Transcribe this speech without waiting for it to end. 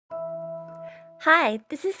Hi,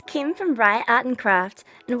 this is Kim from Riot Art and Craft,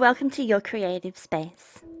 and welcome to your creative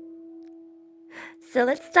space. So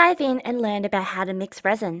let's dive in and learn about how to mix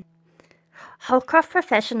resin. Holcroft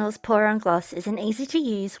Professional's Pour On Gloss is an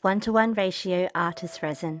easy-to-use 1-to-1 ratio artist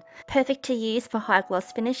resin, perfect to use for high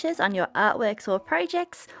gloss finishes on your artworks or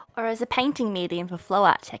projects, or as a painting medium for flow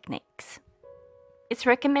art techniques. It's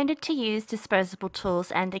recommended to use disposable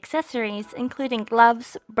tools and accessories, including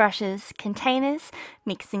gloves, brushes, containers,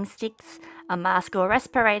 mixing sticks, a mask or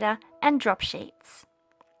respirator, and drop sheets.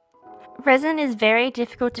 Resin is very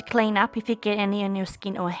difficult to clean up if you get any on your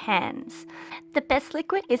skin or hands. The best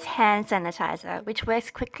liquid is hand sanitizer, which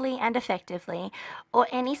works quickly and effectively, or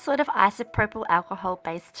any sort of isopropyl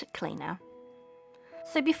alcohol-based cleaner.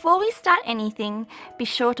 So before we start anything, be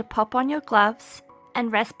sure to pop on your gloves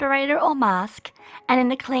and respirator or mask, and in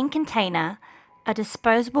a clean container, a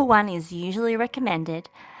disposable one is usually recommended,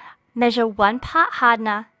 measure 1 part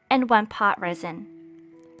hardener and 1 part resin.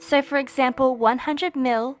 So for example, 100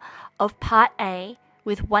 ml of part A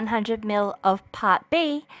with 100 ml of part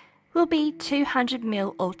B will be 200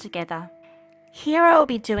 ml altogether. Here I will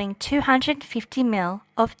be doing 250 ml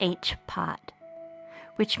of each part,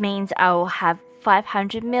 which means I will have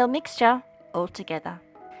 500 ml mixture altogether.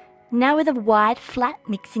 Now with a wide flat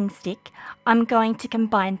mixing stick, I'm going to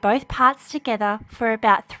combine both parts together for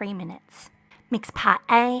about 3 minutes. Mix part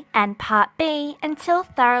A and part B until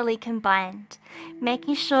thoroughly combined,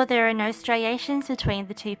 making sure there are no striations between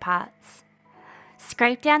the two parts.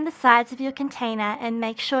 Scrape down the sides of your container and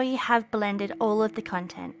make sure you have blended all of the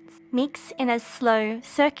contents. Mix in a slow,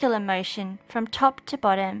 circular motion from top to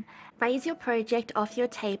bottom. Raise your project off your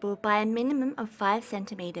table by a minimum of 5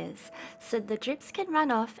 centimeters so the drips can run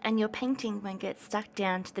off and your painting won't get stuck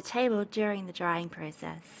down to the table during the drying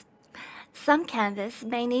process. Some canvas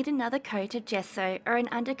may need another coat of gesso or an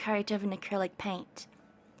undercoat of an acrylic paint.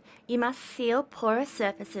 You must seal porous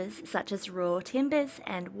surfaces such as raw timbers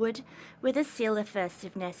and wood with a sealer first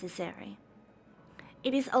if necessary.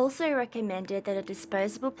 It is also recommended that a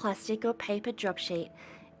disposable plastic or paper drop sheet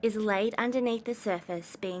is laid underneath the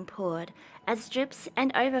surface being poured, as drips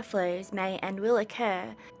and overflows may and will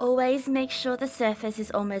occur. Always make sure the surface is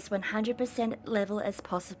almost 100% level as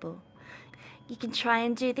possible. You can try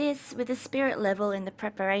and do this with a spirit level in the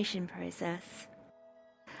preparation process.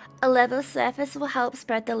 A level surface will help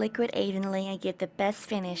spread the liquid evenly and give the best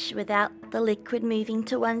finish without the liquid moving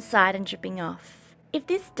to one side and dripping off. If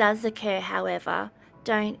this does occur, however,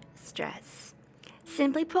 don't stress.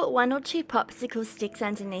 Simply put 1 or 2 popsicle sticks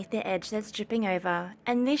underneath the edge that's dripping over,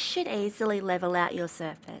 and this should easily level out your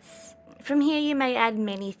surface. From here you may add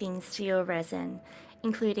many things to your resin,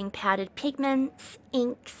 including powdered pigments,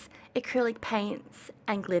 inks, acrylic paints,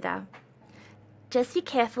 and glitter. Just be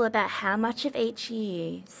careful about how much of each you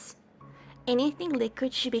use. Anything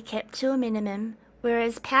liquid should be kept to a minimum,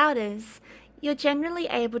 whereas powders, you're generally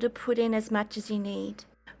able to put in as much as you need.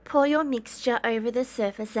 Pour your mixture over the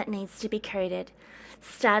surface that needs to be coated,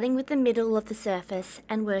 starting with the middle of the surface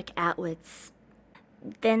and work outwards.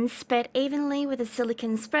 Then spread evenly with a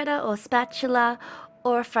silicone spreader or spatula,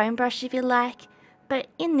 or a foam brush if you like, but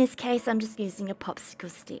in this case I'm just using a popsicle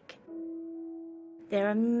stick. There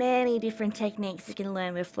are many different techniques you can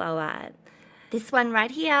learn with flow art. This one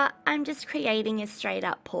right here, I'm just creating a straight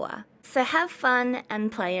up pour. So have fun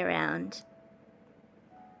and play around.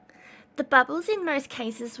 The bubbles in most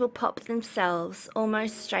cases will pop themselves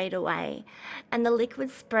almost straight away, and the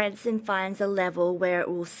liquid spreads and finds a level where it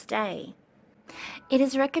will stay. It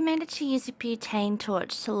is recommended to use a butane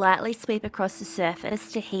torch to lightly sweep across the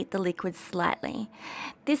surface to heat the liquid slightly.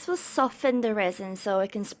 This will soften the resin so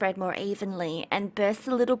it can spread more evenly and burst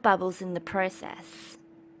the little bubbles in the process.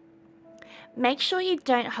 Make sure you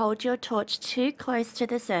don't hold your torch too close to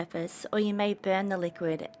the surface or you may burn the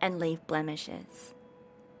liquid and leave blemishes.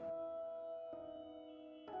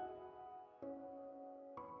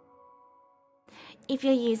 If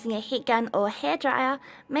you're using a heat gun or hairdryer,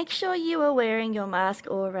 make sure you are wearing your mask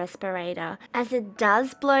or respirator, as it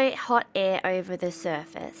does blow hot air over the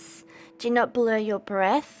surface. Do not blow your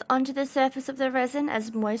breath onto the surface of the resin,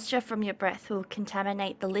 as moisture from your breath will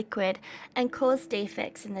contaminate the liquid and cause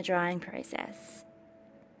defects in the drying process.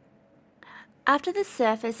 After the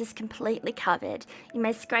surface is completely covered, you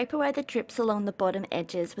may scrape away the drips along the bottom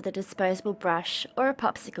edges with a disposable brush or a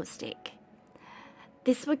popsicle stick.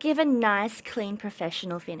 This will give a nice, clean,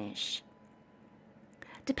 professional finish.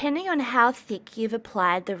 Depending on how thick you've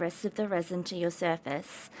applied the rest of the resin to your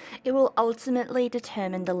surface, it will ultimately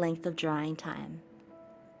determine the length of drying time.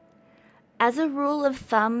 As a rule of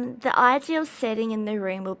thumb, the ideal setting in the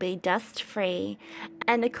room will be dust-free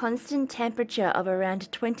and a constant temperature of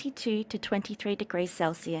around 22 to 23 degrees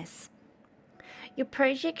Celsius. Your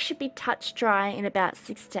project should be touch dry in about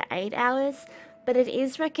 6 to 8 hours, but it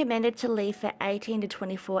is recommended to leave for 18 to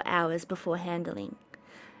 24 hours before handling.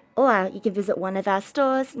 Or you can visit one of our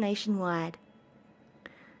stores nationwide.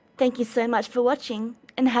 Thank you so much for watching,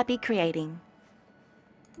 and happy creating!